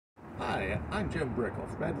Hi, I'm Jim Brickell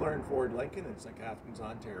from Edler & Ford Lincoln in St. Catharines,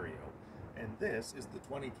 Ontario, and this is the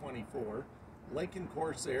 2024 Lincoln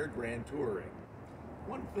Corsair Grand Touring.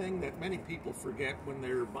 One thing that many people forget when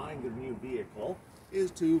they're buying their new vehicle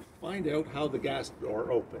is to find out how the gas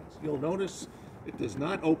door opens. You'll notice it does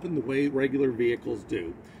not open the way regular vehicles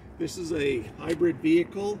do. This is a hybrid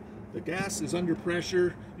vehicle. The gas is under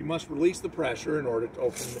pressure. You must release the pressure in order to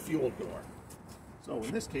open the fuel door. So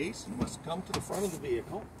in this case, you must come to the front of the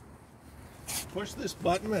vehicle, push this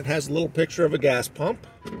button that has a little picture of a gas pump,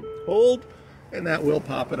 hold, and that will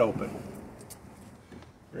pop it open.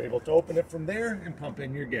 You're able to open it from there and pump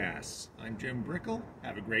in your gas. I'm Jim Brickell.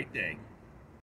 Have a great day.